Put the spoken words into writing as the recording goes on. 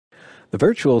The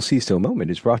virtual CISO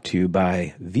moment is brought to you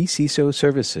by vCISO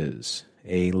Services,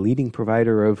 a leading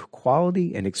provider of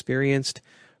quality and experienced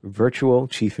virtual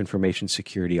chief information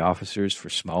security officers for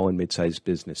small and mid-sized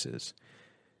businesses.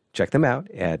 Check them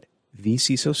out at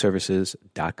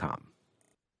vcisoservices.com.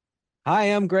 Hi,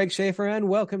 I'm Greg Schaefer, and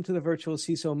welcome to the virtual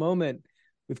CISO moment.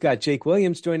 We've got Jake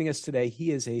Williams joining us today.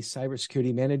 He is a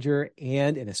cybersecurity manager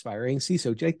and an aspiring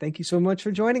CISO. Jake, thank you so much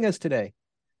for joining us today.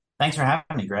 Thanks for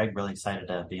having me, Greg. Really excited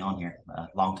to be on here.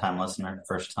 Long time listener,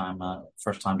 first time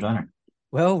joiner.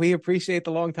 Well, we appreciate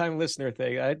the long time listener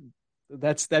thing.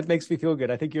 That makes me feel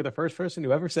good. I think you're the first person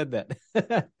who ever said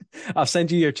that. I'll send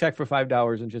you your check for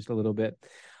 $5 in just a little bit.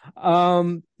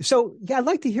 I'd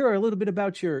like to hear a little bit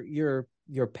about your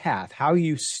path, how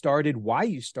you started, why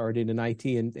you started in IT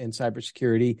and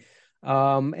cybersecurity,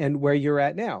 and where you're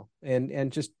at now,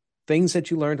 and just things that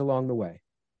you learned along the way.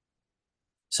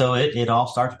 So it all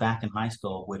starts back in high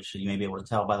school, which you may be able to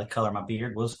tell by the color of my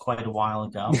beard was quite a while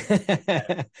ago.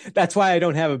 That's why I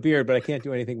don't have a beard, but I can't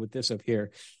do anything with this up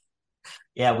here.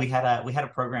 Yeah, we had a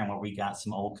program where we got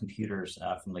some old computers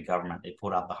from the government. They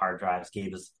pulled out the hard drives,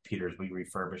 gave us computers, we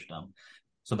refurbished them.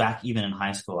 So back even in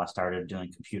high school, I started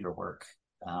doing computer work.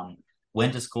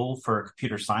 Went to school for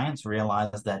computer science,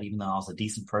 realized that even though I was a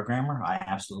decent programmer, I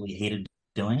absolutely hated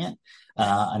doing it,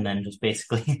 and then just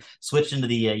basically switched into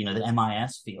the the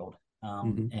MIS field,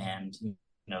 and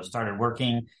started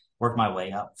worked my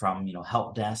way up from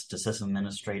help desk to system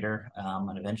administrator,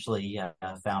 and eventually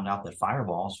found out that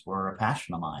firewalls were a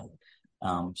passion of mine.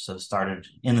 So started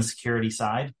in the security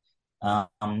side,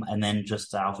 and then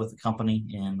just I was with a company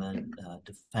in the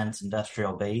defense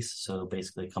industrial base, so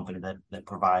basically a company that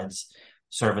provides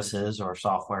services or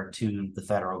software to the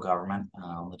federal government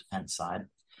on the defense side.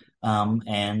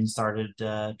 And started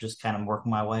just kind of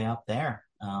working my way up there.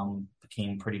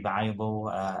 Became pretty valuable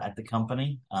at the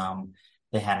company.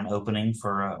 They had an opening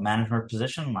for a management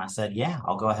position, and I said, yeah,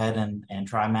 I'll go ahead and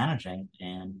try managing,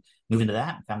 and move into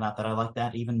that. Found out that I liked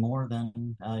that even more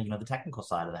than the technical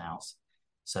side of the house.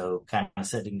 So kind of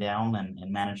sitting down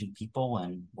and managing people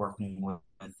and working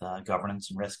with governance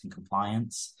and risk and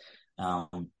compliance,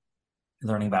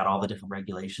 learning about all the different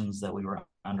regulations that we were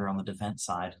under on the defense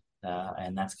side.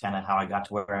 And that's kind of how I got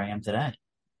to where I am today.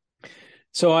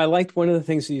 So I liked one of the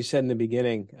things that you said in the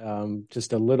beginning,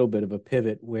 just a little bit of a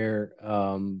pivot where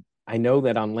I know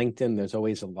that on LinkedIn, there's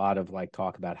always a lot of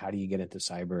talk about how do you get into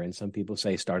cyber. And some people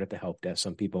say start at the help desk.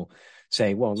 Some people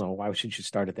say, well, no, why should you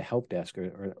start at the help desk?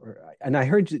 And I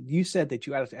heard you said that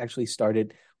you actually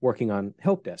started working on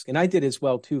help desk. And I did as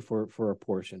well, too, for a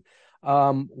portion.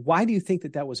 Why do you think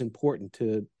that was important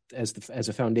as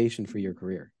a foundation for your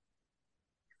career?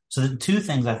 So the two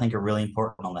things I think are really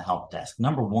important on the help desk.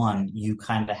 Number one, you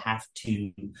kind of have to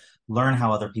learn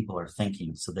how other people are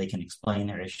thinking so they can explain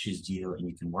their issues to you and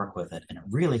you can work with it. And it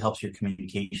really helps your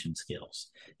communication skills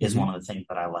is one of the things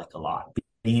that I like a lot.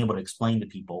 Being able to explain to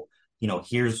people,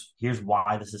 here's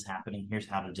why this is happening. Here's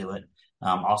how to do it.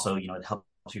 Also, it helps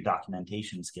your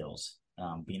documentation skills,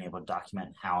 being able to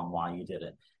document how and why you did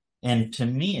it. And to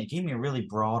me, it gave me a really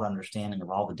broad understanding of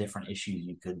all the different issues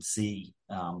you could see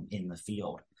in the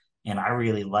field. And I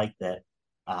really like that,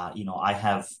 I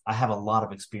have a lot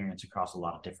of experience across a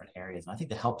lot of different areas. And I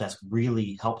think the help desk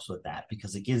really helps with that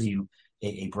because it gives you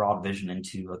a broad vision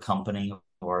into a company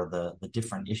or the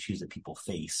different issues that people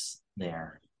face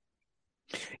there.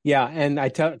 Yeah, and I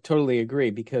totally agree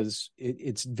because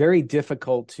it's very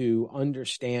difficult to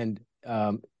understand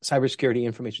cybersecurity,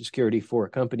 information security for a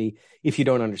company if you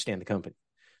don't understand the company.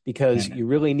 Because you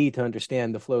really need to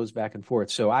understand the flows back and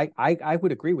forth. So I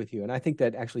would agree with you. And I think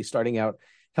that actually starting out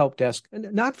help desk,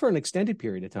 not for an extended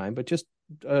period of time, but just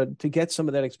to get some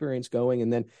of that experience going.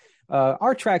 And then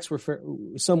our tracks were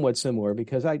somewhat similar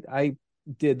because I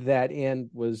did that and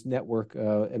was network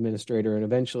administrator. And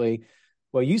eventually,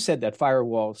 well, you said that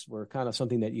firewalls were kind of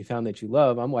something that you found that you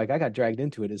love. I'm like, I got dragged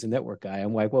into it as a network guy.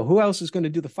 I'm like, well, who else is going to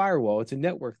do the firewall? It's a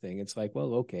network thing. It's like,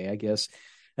 well, okay, I guess.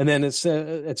 And then it's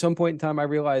at some point in time, I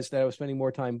realized that I was spending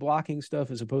more time blocking stuff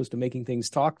as opposed to making things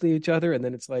talk to each other. And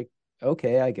then it's like,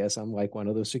 okay, I guess I'm like one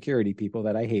of those security people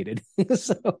that I hated.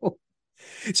 So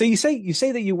you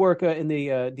say that you work in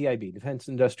the DIB, Defense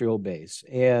Industrial Base.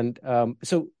 And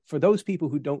so for those people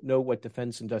who don't know what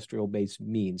Defense Industrial Base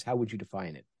means, how would you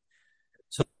define it?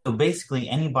 So basically,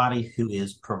 anybody who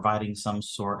is providing some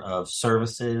sort of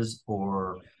services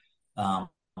or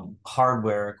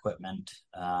hardware equipment,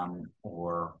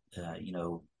 or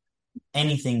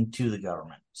anything to the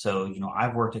government. So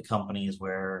I've worked at companies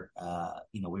where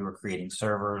we were creating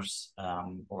servers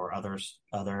or other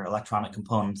electronic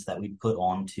components that we put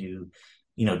onto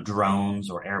drones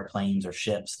or airplanes or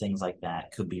ships, things like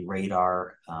that. Could be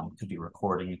radar, could be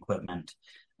recording equipment.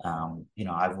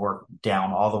 I've worked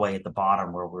down all the way at the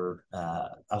bottom where I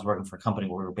was working for a company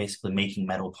where we were basically making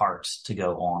metal parts to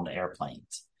go on to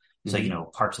airplanes. So, Mm-hmm.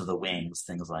 parts of the wings,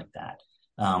 things like that.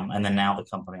 And then now the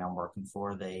company I'm working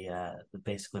for, they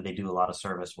basically they do a lot of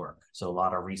service work, so a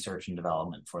lot of research and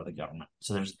development for the government.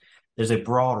 So there's a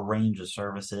broad range of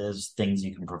services, things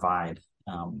you can provide.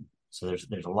 So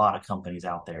there's a lot of companies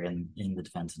out there in the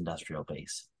defense industrial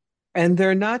base. And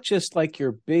they're not just like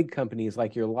your big companies,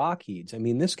 like your Lockheeds. I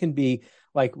mean, this can be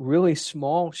like really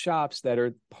small shops that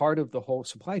are part of the whole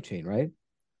supply chain, right?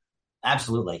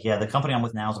 Absolutely. Yeah, the company I'm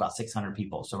with now is about 600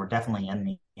 people. So we're definitely in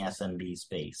the SMB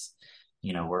space.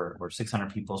 We're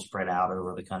 600 people spread out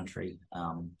over the country,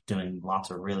 doing lots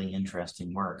of really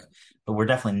interesting work, but we're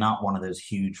definitely not one of those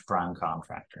huge prime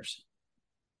contractors.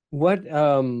 What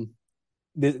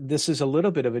this is a little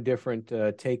bit of a different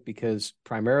take because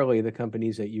primarily the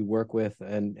companies that you work with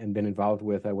and been involved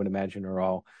with, I would imagine, are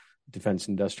all defense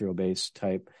industrial base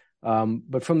type.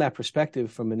 But from that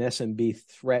perspective, from an SMB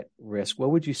threat risk,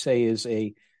 what would you say is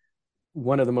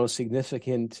one of the most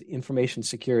significant information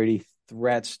security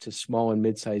threats to small and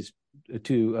mid-sized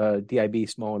DIB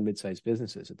small and mid-sized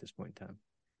businesses at this point in time?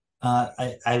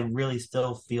 I really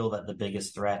still feel that the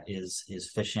biggest threat is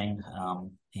phishing,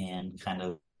 and kind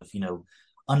of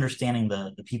understanding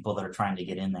the people that are trying to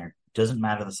get in there. Doesn't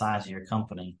matter the size of your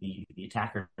company. The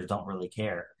attackers don't really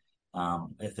care.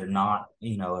 If they're not,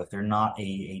 if they're not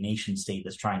a nation state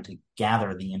that's trying to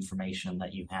gather the information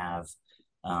that you have,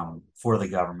 for the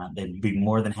government, they'd be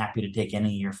more than happy to take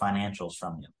any of your financials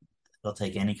from you. They'll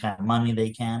take any kind of money they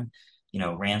can,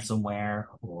 ransomware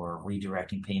or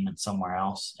redirecting payments somewhere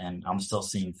else. And I'm still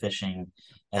seeing phishing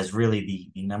as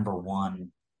really the number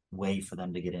one way for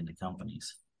them to get into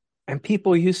companies. And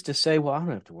people used to say, well, I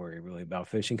don't have to worry really about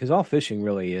phishing because all phishing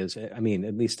really is, I mean,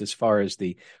 at least as far as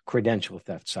the credential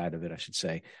theft side of it, I should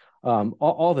say,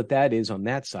 all that is on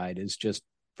that side is just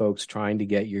folks trying to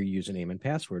get your username and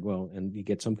password. Well, and you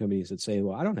get some companies that say,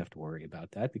 well, I don't have to worry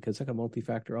about that because I got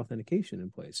multi-factor authentication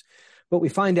in place. But we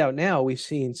find out now we've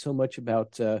seen so much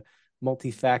about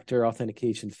multi-factor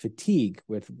authentication fatigue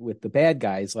with the bad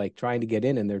guys, like trying to get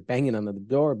in and they're banging on the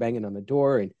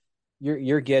door, and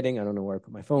you're getting, I don't know where I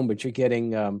put my phone, but you're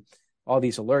getting all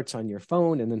these alerts on your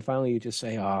phone, and then finally you just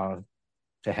say, "Oh,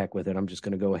 to heck with it, I'm just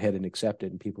going to go ahead and accept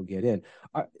it," and people get in.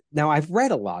 Now, I've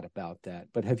read a lot about that,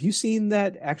 but have you seen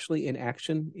that actually in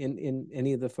action in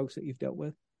any of the folks that you've dealt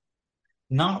with?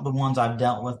 Not the ones I've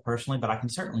dealt with personally, but I can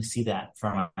certainly see that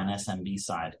from an SMB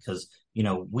side because,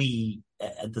 we,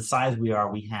 at the size we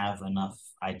are, we have enough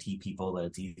IT people that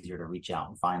it's easier to reach out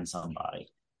and find somebody,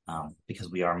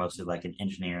 because we are mostly like an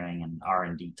engineering and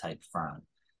R&D type firm.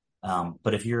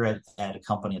 But if you're at a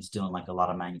company that's doing like a lot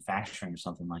of manufacturing or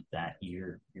something like that,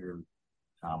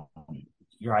 um,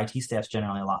 your IT staff's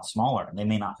generally a lot smaller. They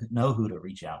may not know who to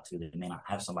reach out to. They may not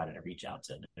have somebody to reach out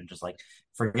to. They're just like,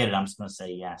 forget it. I'm just going to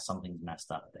say, yeah, something's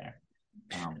messed up there.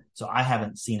 So I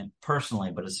haven't seen it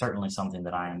personally, but it's certainly something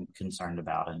that I'm concerned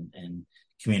about and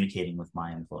communicating with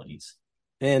my employees.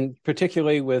 And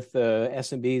particularly with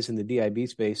SMBs in the DIB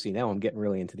space, now I'm getting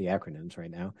really into the acronyms right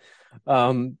now.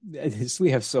 We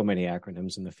have so many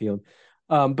acronyms in the field,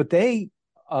 but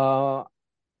they're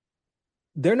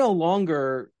no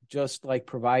longer just like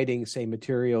providing, say,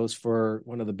 materials for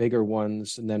one of the bigger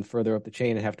ones and then further up the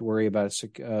chain and have to worry about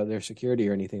their security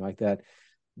or anything like that.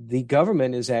 The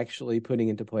government is actually putting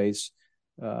into place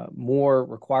more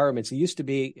requirements. It used to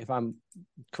be,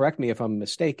 correct me if I'm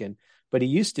mistaken, but it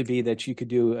used to be that you could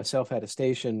do a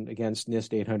self-attestation against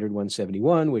NIST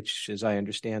 800-171, which, as I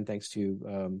understand, thanks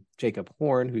to Jacob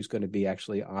Horn, who's going to be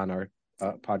actually on our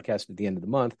podcast at the end of the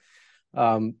month,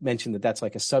 mentioned that that's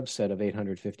like a subset of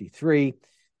 853.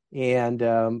 And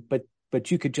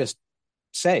but you could just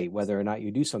say whether or not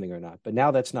you do something or not. But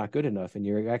now that's not good enough, and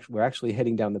we're actually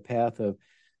heading down the path of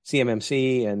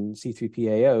CMMC and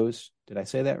C3PAOs. Did I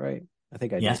say that right? I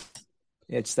think I did. Yes.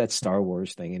 It's that Star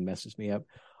Wars thing and messes me up.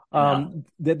 No.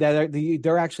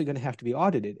 They're actually going to have to be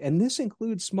audited, and this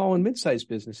includes small and mid-sized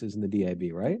businesses in the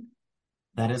DIB, right?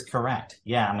 That is correct.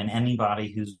 Yeah, I mean,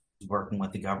 anybody who's working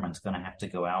with the government is going to have to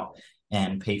go out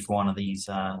and pay for one of these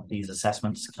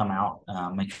assessments, come out,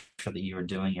 make sure that you are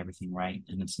doing everything right.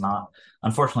 And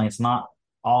unfortunately, it's not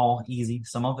all easy.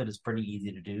 Some of it is pretty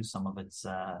easy to do. Some of it's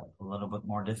a little bit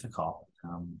more difficult.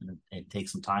 It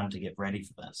takes some time to get ready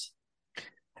for this.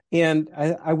 And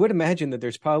I would imagine that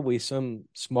there's probably some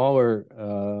smaller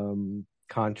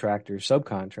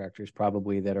subcontractors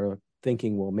probably that are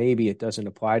thinking, well, maybe it doesn't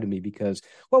apply to me because,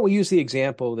 well, we use the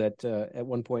example that at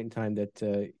one point in time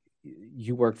that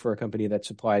you worked for a company that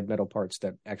supplied metal parts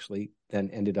that actually then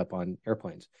ended up on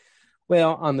airplanes.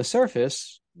 Well, on the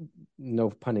surface, no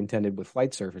pun intended with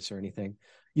flight surface or anything,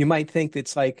 you might think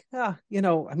it's like, I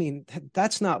mean,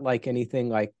 that's not like anything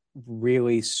like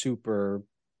really super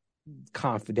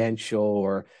confidential,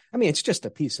 or, I mean, it's just a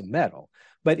piece of metal.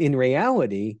 But in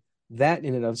reality, that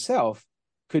in and of itself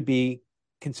could be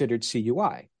considered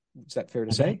CUI. Is that fair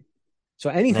to Okay. say? So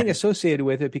anything That, associated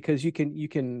with it, because you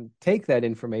can take that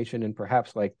information and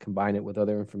perhaps like combine it with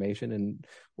other information, and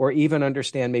or even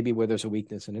understand maybe where there's a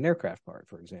weakness in an aircraft part,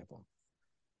 for example.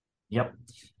 yep.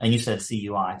 And you said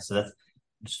CUI. So that's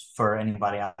just for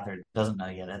anybody out there that doesn't know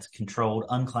yet, that's controlled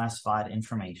unclassified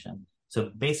information. So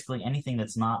basically anything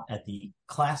that's not at the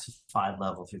classified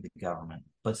level through the government,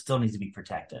 but still needs to be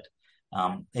protected.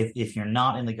 If you're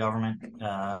not in the government,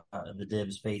 the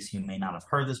DIB space, you may not have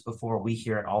heard this before. We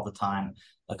hear it all the time,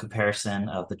 a comparison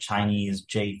of the Chinese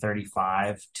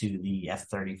J-35 to the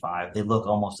F-35. They look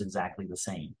almost exactly the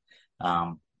same.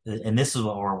 And this is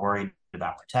what we're worried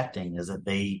about protecting, is that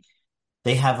they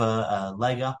have a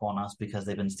leg up on us because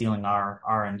they've been stealing our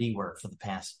R&D work for the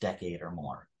past decade or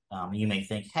more. You may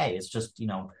think, hey, it's just,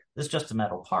 this is just a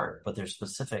metal part, but there's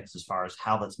specifics as far as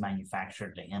how that's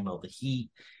manufactured to handle the heat,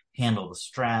 handle the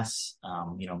stress,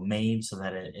 made so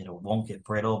that it won't get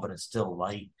brittle, but it's still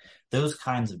light. Those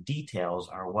kinds of details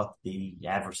are what the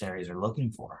adversaries are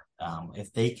looking for.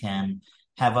 If they can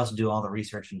have us do all the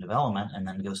research and development and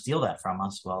then go steal that from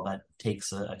us, well, that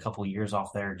takes a couple years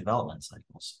off their development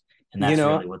cycles. And You that's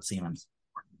know, really what Siemens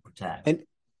protect.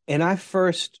 and I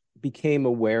first became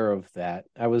aware of that.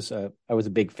 I was a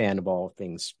big fan of all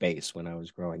things space when I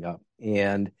was growing up,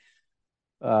 and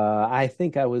I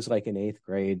think I was like in eighth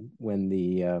grade when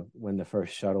the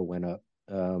first shuttle went up.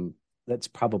 That's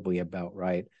probably about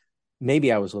right.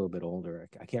 Maybe I was a little bit older.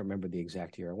 I can't remember the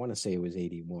exact year. I want to say it was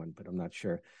 81, but I'm not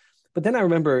sure. But then I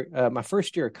remember my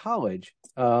first year of college,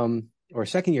 or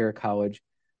second year of college.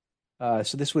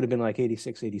 So this would have been like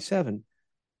 86, 87.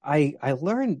 I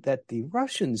learned that the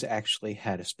Russians actually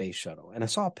had a space shuttle, and I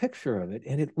saw a picture of it,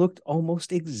 and it looked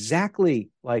almost exactly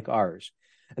like ours.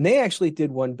 And they actually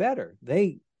did one better.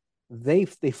 They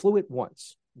flew it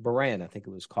once. Baran, I think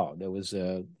it was called. There was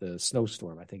the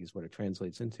snowstorm, I think is what it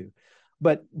translates into.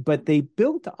 But they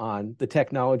built on the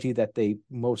technology that they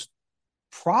most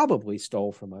probably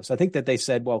stole from us. I think that they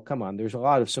said, well, come on, there's a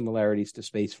lot of similarities to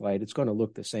space flight. It's going to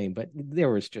look the same, but there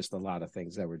was just a lot of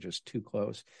things that were just too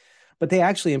close. But they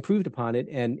actually improved upon it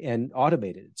and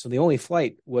automated it. So the only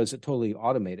flight was totally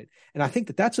automated. And I think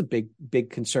that that's a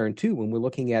big concern too when we're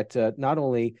looking at not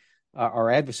only our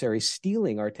adversaries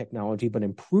stealing our technology, but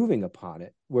improving upon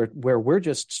it, where we're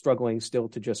just struggling still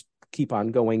to just keep on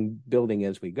going, building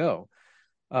as we go.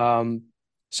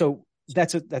 So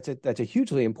that's a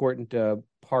hugely important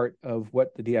part of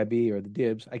what the DIB or the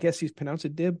DIBs. I guess he's pronounced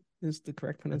it DIB is the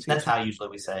correct That's pronunciation. how usually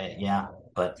we say it, yeah.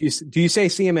 But Do you say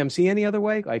CMMC any other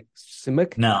way, like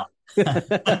CIMIC? no,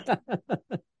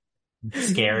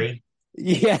 scary.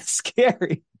 Yeah,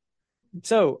 scary.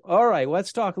 So, all right,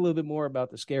 let's talk a little bit more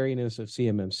about the scariness of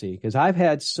CMMC, because I've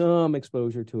had some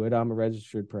exposure to it. I'm a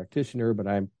registered practitioner, but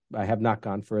I have not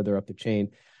gone further up the chain,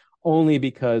 only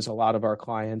because a lot of our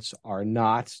clients are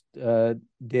not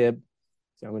DIB.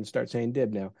 So I'm going to start saying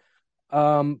DIB now.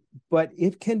 But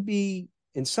it can be,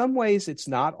 in some ways, it's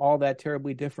not all that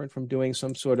terribly different from doing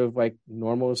some sort of like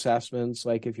normal assessments,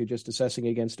 like if you're just assessing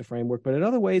against a framework. But in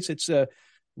other ways, it's a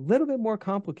little bit more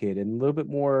complicated and a little bit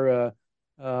more.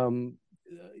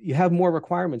 You have more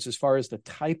requirements as far as the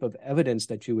type of evidence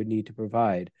that you would need to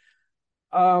provide.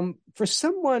 For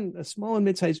someone, a small and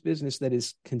mid-sized business that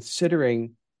is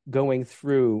considering going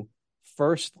through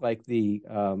first like the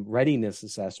readiness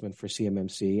assessment for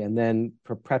CMMC and then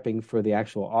prepping for the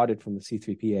actual audit from the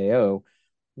C3PAO,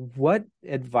 what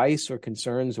advice or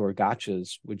concerns or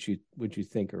gotchas would you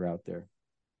think are out there?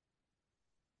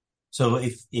 So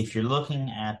if you're looking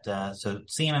at so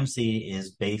CMMC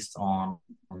is based on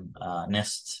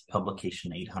NIST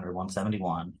publication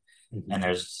 800-171, Mm-hmm. and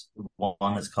there's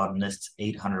one that's called NIST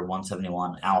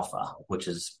 800-171 Alpha, which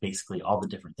is basically all the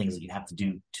different things that you have to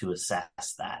do to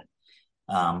assess that.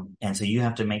 And so you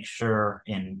have to make sure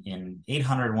in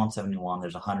 800-171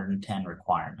 there's 110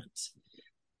 requirements,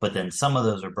 but then some of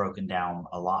those are broken down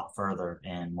a lot further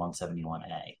in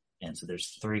 171A, and so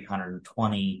there's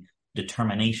 320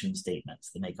 determination statements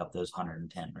that make up those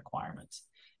 110 requirements.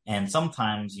 And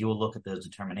sometimes you will look at those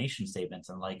determination statements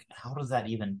and like, how does that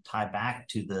even tie back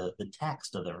to the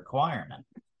text of the requirement?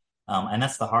 And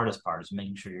that's the hardest part, is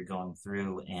making sure you're going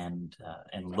through and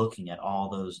looking at all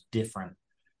those different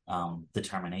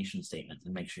determination statements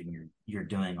and make sure you're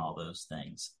doing all those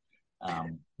things.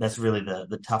 That's really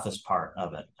the toughest part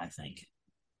of it, I think.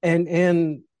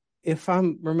 And if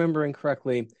I'm remembering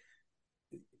correctly,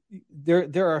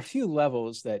 there are a few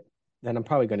levels that, and I'm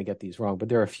probably going to get these wrong, but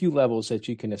there are a few levels that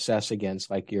you can assess against,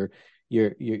 like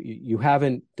you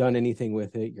haven't done anything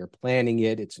with it, you're planning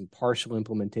it, it's in partial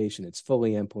implementation, it's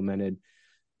fully implemented,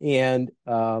 and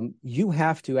you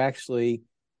have to actually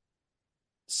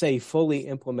say fully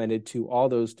implemented to all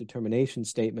those determination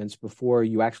statements before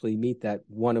you actually meet that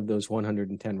one of those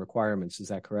 110 requirements. Is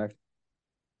that correct?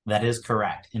 That is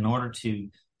correct. In order to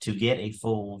get a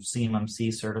full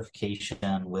CMMC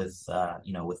certification with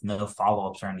with no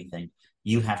follow-ups or anything,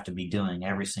 you have to be doing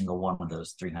every single one of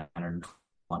those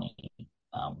 320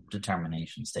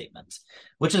 determination statements,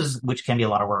 which can be a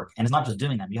lot of work. And it's not just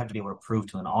doing them; you have to be able to prove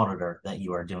to an auditor that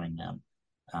you are doing them.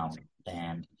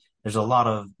 And there's a lot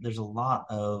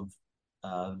of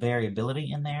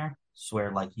variability in there, so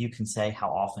where like you can say how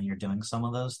often you're doing some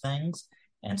of those things,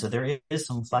 and so there is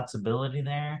some flexibility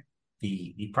there.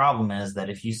 The problem is that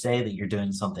if you say that you're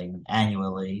doing something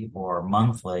annually or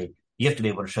monthly, you have to be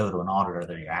able to show to an auditor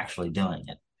that you're actually doing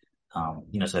it.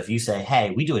 So if you say,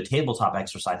 "Hey, we do a tabletop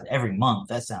exercise every month,"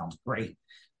 that sounds great,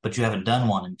 but you haven't done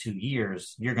one in 2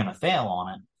 years, you're going to fail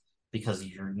on it because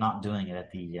you're not doing it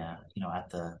at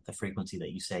the frequency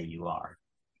that you say you are.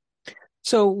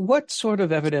 So, what sort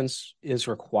of evidence is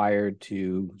required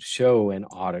to show an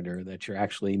auditor that you're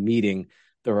actually meeting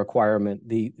the requirement,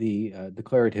 the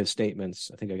declarative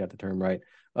statements? I think I got the term right,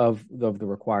 of the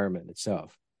requirement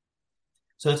itself.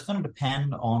 So it's going to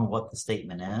depend on what the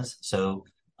statement is. So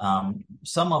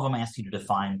some of them ask you to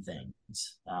define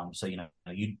things. So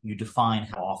you define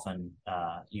how often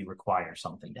you require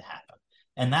something to happen.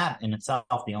 And that in itself,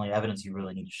 the only evidence you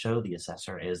really need to show the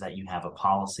assessor is that you have a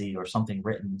policy or something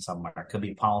written somewhere. It could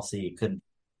be a policy, it could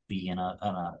be in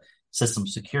a system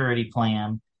security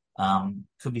plan,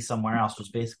 could be somewhere else,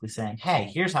 just basically saying, "Hey,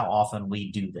 here's how often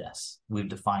we do this. We've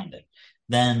defined it."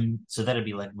 Then, so that'd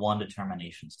be like one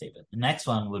determination statement. The next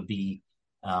one would be,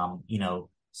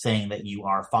 saying that you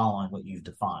are following what you've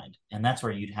defined. And that's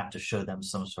where you'd have to show them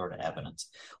some sort of evidence.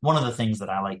 One of the things that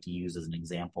I like to use as an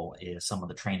example is some of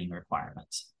the training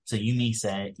requirements. So you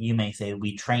may say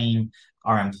we train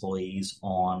our employees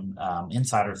on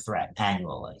insider threat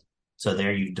annually. So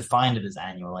there you defined it as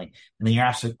annually, and then you're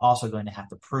actually also going to have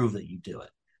to prove that you do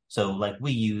it. So like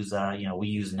we use an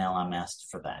LMS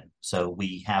for that. So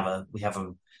we have a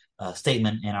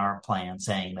statement in our plan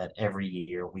saying that every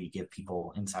year we give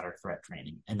people insider threat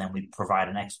training, and then we provide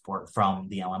an export from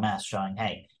the LMS showing,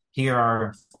 "Hey, here are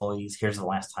our employees. Here's the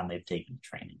last time they've taken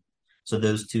training." So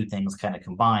those two things kind of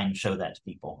combine, show that to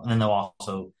people, and then the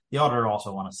auditor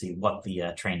also want to see what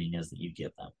the training is that you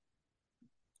give them.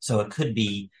 So it could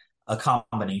be a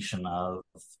combination of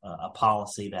a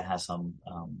policy that has some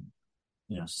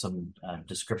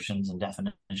descriptions and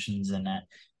definitions in it.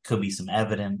 Could be some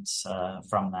evidence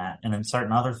from that. And then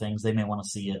certain other things, they may want to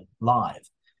see it live.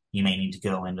 You may need to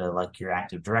go into like your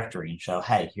Active Directory and show,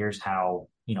 "Hey, here's how,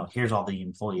 here's all the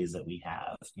employees that we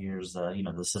have. Here's,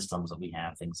 the systems that we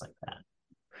have," things like that.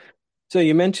 So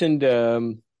you mentioned, I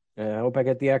hope I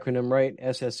get the acronym right,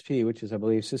 SSP, which is, I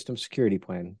believe, System Security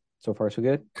Plan. So far, so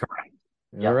good? Correct.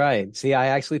 All Yep. right. See, I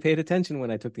actually paid attention when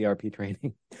I took the RP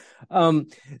training.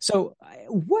 So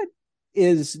what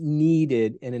is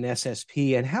needed in an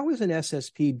SSP, and how is an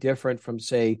SSP different from,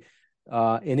 say,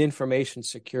 an information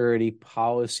security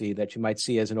policy that you might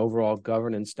see as an overall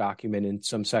governance document in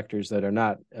some sectors that are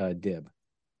not DIB?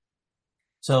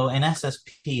 So an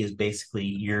SSP is basically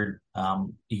you're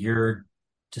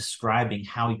describing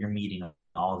how you're meeting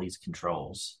all these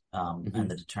controls and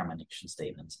the determination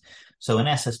statements. So an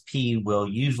SSP will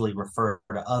usually refer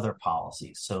to other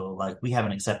policies. So like we have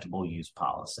an acceptable use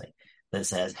policy that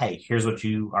says, "Hey, here's what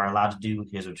you are allowed to do.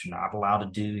 Here's what you're not allowed to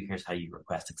do. Here's how you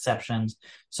request exceptions."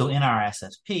 So in our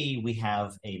SSP, we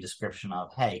have a description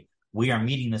of, "Hey, we are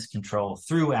meeting this control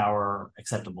through our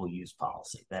acceptable use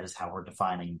policy." That is how we're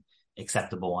defining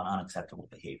acceptable and unacceptable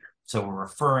behavior. So we're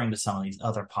referring to some of these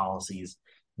other policies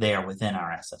there within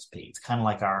our SSP. It's kind of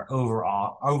like our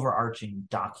overarching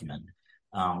document.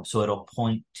 So it'll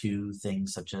point to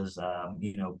things such as,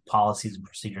 policies and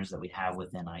procedures that we have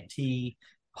within IT,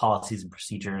 policies and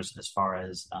procedures as far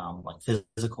as like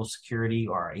physical security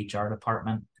or our HR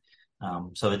department.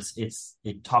 So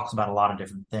it talks about a lot of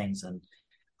different things, and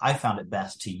I found it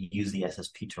best to use the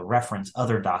SSP to reference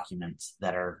other documents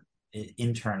that are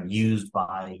in turn used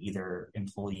by either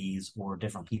employees or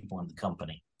different people in the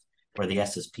company, where the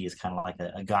SSP is kind of like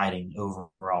a guiding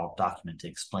overall document to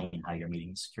explain how you're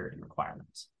meeting security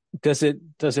requirements. Does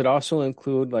it also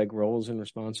include like roles and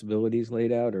responsibilities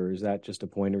laid out, or is that just a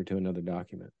pointer to another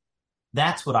document?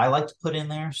 That's what I like to put in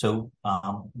there. So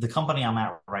the company I'm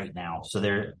at right now, so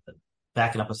they're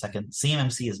backing up a second.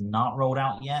 CMMC is not rolled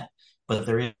out yet, but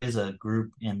there is a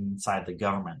group inside the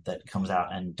government that comes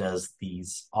out and does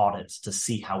these audits to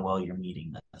see how well you're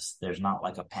meeting this. There's not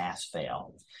like a pass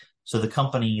fail. So the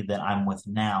company that I'm with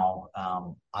now,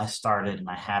 I started and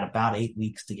I had about 8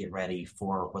 weeks to get ready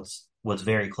for what's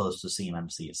very close to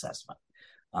CMMC assessment.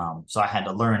 So I had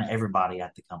to learn everybody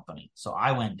at the company. So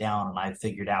I went down and I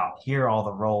figured out here are all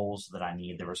the roles that I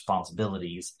need, the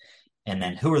responsibilities, and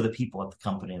then who are the people at the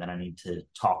company that I need to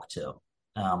talk to.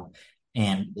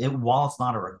 While it's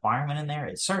not a requirement in there,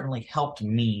 it certainly helped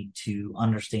me to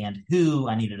understand who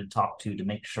I needed to talk to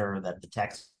make sure that the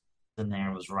text in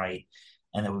there was right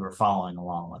and that we were following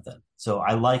along with it. So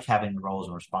I like having the roles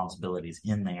and responsibilities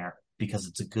in there because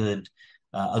it's a good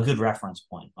reference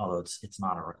point, although it's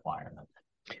not a requirement.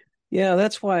 Yeah,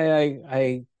 that's why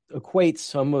I equate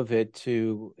some of it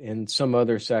to, in some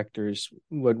other sectors,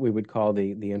 what we would call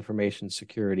the information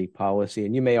security policy.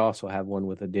 And you may also have one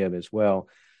with a DIB as well.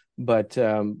 But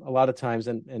a lot of times,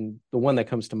 and the one that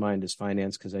comes to mind is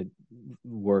finance, because I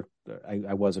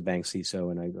was a bank CISO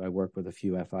and I work with a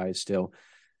few FIs still.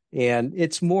 And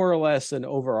it's more or less an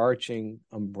overarching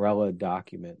umbrella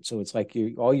document. So it's like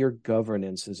all your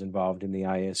governance is involved in the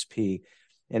ISP.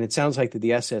 And it sounds like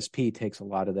the SSP takes a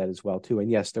lot of that as well, too. And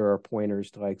yes, there are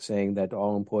pointers to like saying that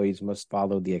all employees must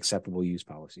follow the acceptable use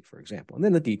policy, for example. And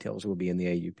then the details will be in the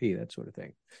AUP, that sort of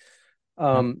thing.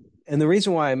 And the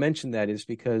reason why I mention that is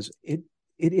because it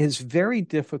is very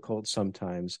difficult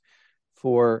sometimes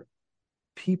for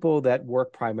people that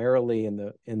work primarily in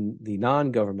the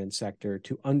non-government sector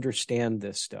to understand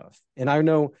this stuff. And I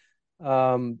know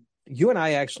you and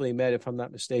I actually met, if I'm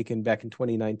not mistaken, back in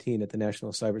 2019 at the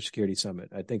National Cybersecurity Summit.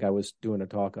 I think I was doing a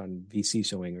talk on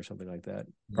VCSOing or something like that.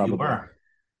 Probably. You were.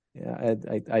 Yeah,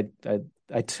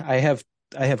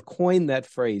 I have coined that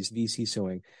phrase,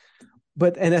 VCSOing.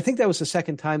 And I think that was the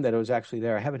second time that I was actually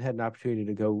there. I haven't had an opportunity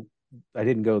to go. I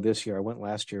didn't go this year. I went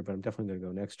last year, but I'm definitely going to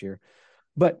go next year.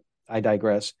 But I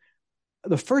digress.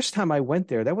 The first time I went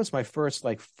there, that was my first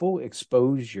like full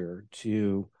exposure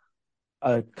to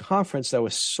a conference that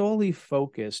was solely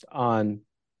focused on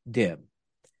DIB.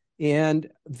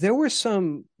 And there were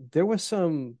some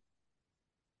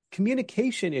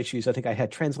communication issues. I think I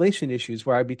had translation issues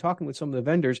where I'd be talking with some of the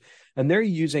vendors and they're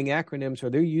using acronyms or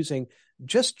they're using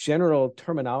just general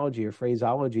terminology or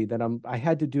phraseology that I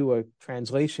had to do a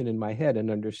translation in my head and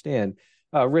understand.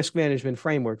 Risk management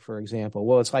framework, for example.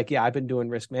 Well, it's like, yeah, I've been doing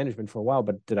risk management for a while,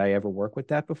 but did I ever work with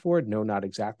that before? No, not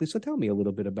exactly. So tell me a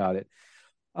little bit about it.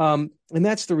 And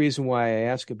that's the reason why I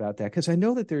ask about that, because I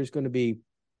know that there's going to be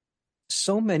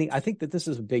so many. I think that this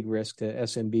is a big risk to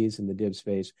SMBs in the DIB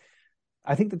space.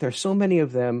 I think that there's so many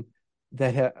of them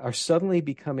that are suddenly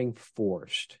becoming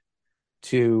forced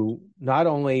to not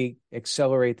only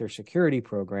accelerate their security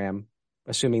program,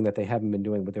 assuming that they haven't been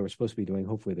doing what they were supposed to be doing,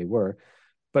 hopefully they were,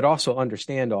 but also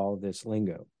understand all of this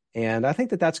lingo. And I think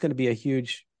that that's going to be a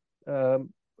huge, or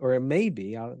it may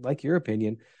be, I like your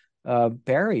opinion,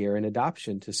 barrier in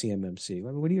adoption to CMMC. I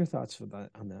mean, what are your thoughts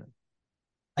on that?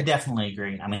 I definitely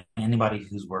agree. I mean, anybody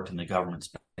who's worked in the government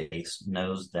space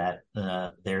knows that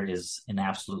there is an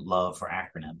absolute love for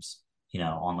acronyms,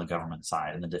 on the government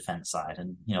side and the defense side.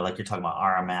 And, like you're talking about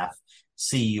RMF,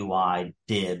 CUI,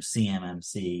 DIB,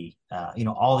 CMMC,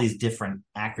 all these different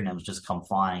acronyms just come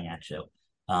flying at you.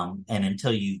 And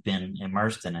until you've been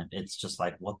immersed in it, it's just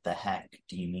like, what the heck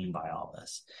do you mean by all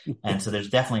this? And so there's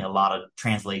definitely a lot of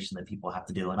translation that people have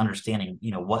to do and understanding,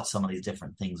 what some of these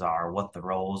different things are, what the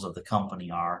roles of the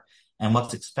company are, and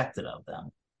what's expected of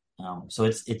them. So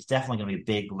it's definitely going to be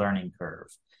a big learning curve.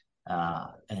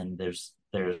 And there's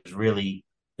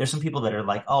some people that are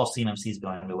like, oh, CMMC is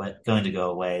going to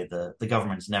go away. The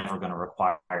government's never going to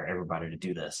require everybody to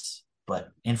do this. But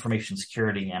information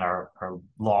security and our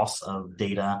loss of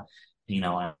data,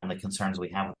 and the concerns we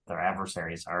have with our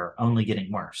adversaries are only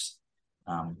getting worse.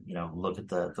 Look at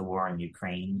the war in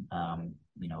Ukraine,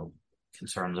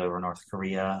 concerns over North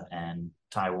Korea and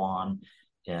Taiwan.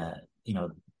 The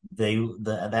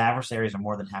adversaries are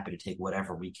more than happy to take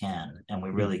whatever we can, and we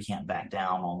really can't back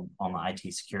down on the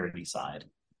IT security side.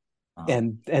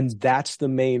 And that's the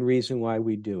main reason why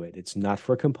we do it. It's not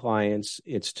for compliance,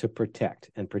 it's to protect,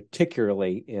 and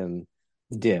particularly in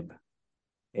DIB.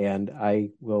 And I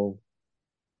will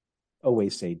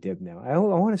always say DIB now. I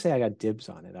want to say I got dibs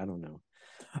on it. I don't know.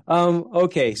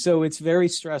 Okay, so it's very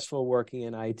stressful working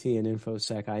in IT and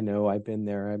InfoSec. I know, I've been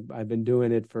there. I've been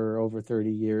doing it for over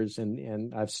 30 years,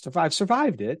 and I've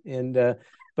survived it. And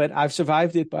but I've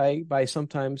survived it by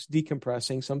sometimes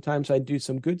decompressing. Sometimes I do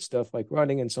some good stuff like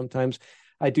running, and sometimes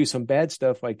I do some bad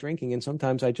stuff like drinking, and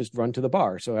sometimes I just run to the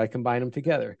bar. So I combine them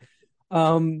together.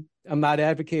 I'm not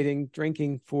advocating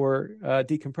drinking for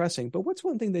decompressing, but what's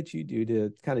one thing that you do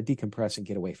to kind of decompress and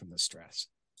get away from the stress?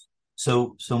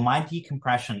 So my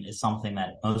decompression is something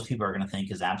that most people are going to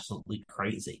think is absolutely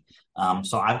crazy.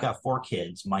 So I've got four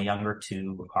kids. My younger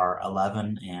two are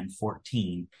 11 and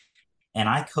 14, and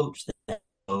I coach them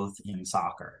both in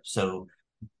soccer. So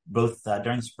both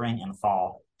during the spring and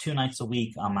fall, 2 nights a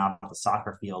week, I'm out at the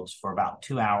soccer fields for about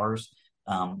 2 hours.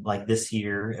 Like this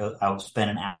year, I would spend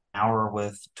an hour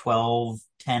with 12,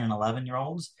 10, and 11 year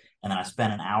olds. And then I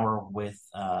spent an hour with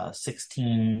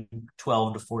 16,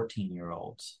 12 to 14 year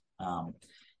olds.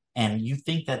 And you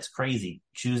think that's crazy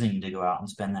choosing to go out and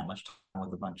spend that much time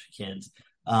with a bunch of kids.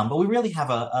 But we really have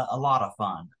a lot of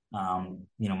fun.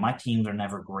 My teams are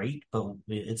never great, but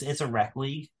it's a rec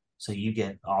league. So you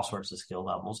get all sorts of skill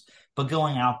levels, but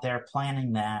going out there,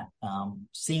 planning that,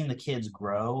 seeing the kids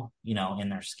grow, in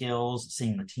their skills,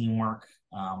 seeing the teamwork,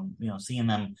 seeing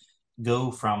them go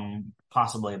from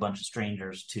possibly a bunch of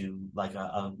strangers to like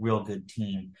a real good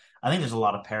team. I think there's a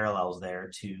lot of parallels there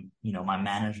to, my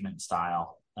management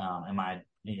style. One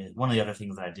of the other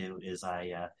things that I do is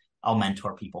I'll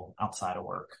mentor people outside of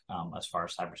work, as far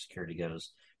as cybersecurity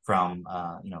goes, from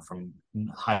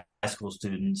high school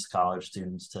students, college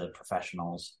students to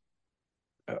professionals.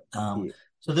 Yeah.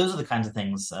 So those are the kinds of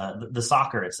things. The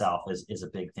soccer itself is a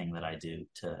big thing that I do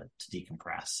to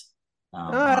decompress.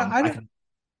 I I don't. can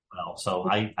well, so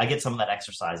I get some of that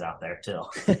exercise out there too.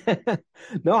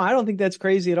 No, I don't think that's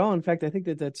crazy at all. In fact, I think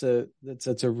that's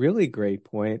a really great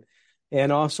point,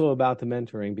 and also about the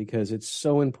mentoring because it's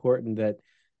so important that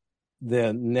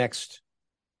the next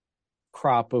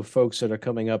crop of folks that are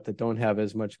coming up that don't have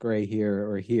as much gray here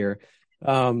or here,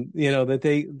 that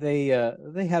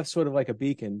they have sort of like a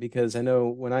beacon. Because I know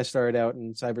when I started out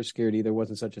in cybersecurity, there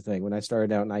wasn't such a thing. When I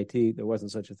started out in IT, there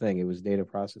wasn't such a thing. It was data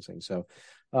processing. So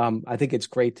I think it's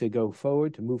great to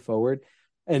to move forward.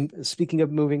 And speaking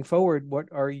of moving forward, what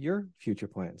are your future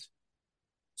plans?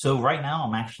 So right now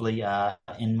I'm actually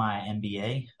in my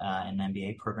MBA, an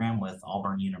MBA program with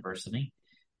Auburn University.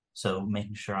 So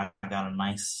making sure I got a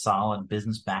nice solid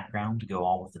business background to go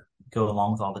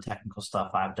along with all the technical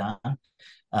stuff I've done.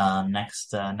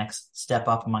 Next step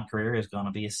up in my career is going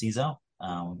to be a CISO.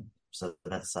 So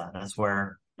that's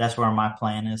where my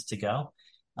plan is to go.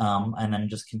 And then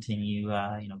just continue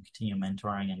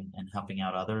mentoring and helping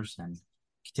out others and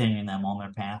continuing them on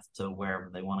their path to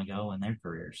wherever they want to go in their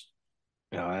careers.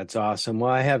 Oh, that's awesome. Well,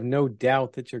 I have no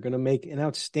doubt that you're going to make an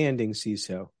outstanding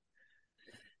CISO.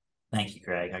 Thank you,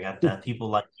 Craig. I got people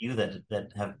like you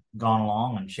that have gone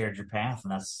along and shared your path,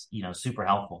 and that's super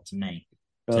helpful to me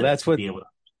Well, to that's to what, be able to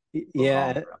go along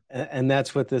yeah, the road. and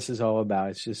that's what this is all about.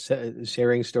 It's just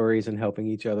sharing stories and helping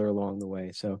each other along the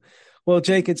way. So, well,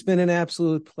 Jake, it's been an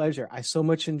absolute pleasure. I so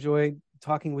much enjoyed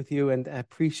talking with you, and I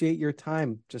appreciate your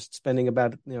time just spending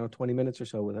about 20 minutes or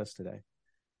so with us today.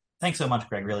 Thanks so much,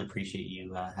 Craig. Really appreciate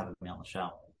you having me on the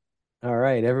show. All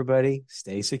right, everybody,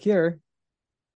 stay secure.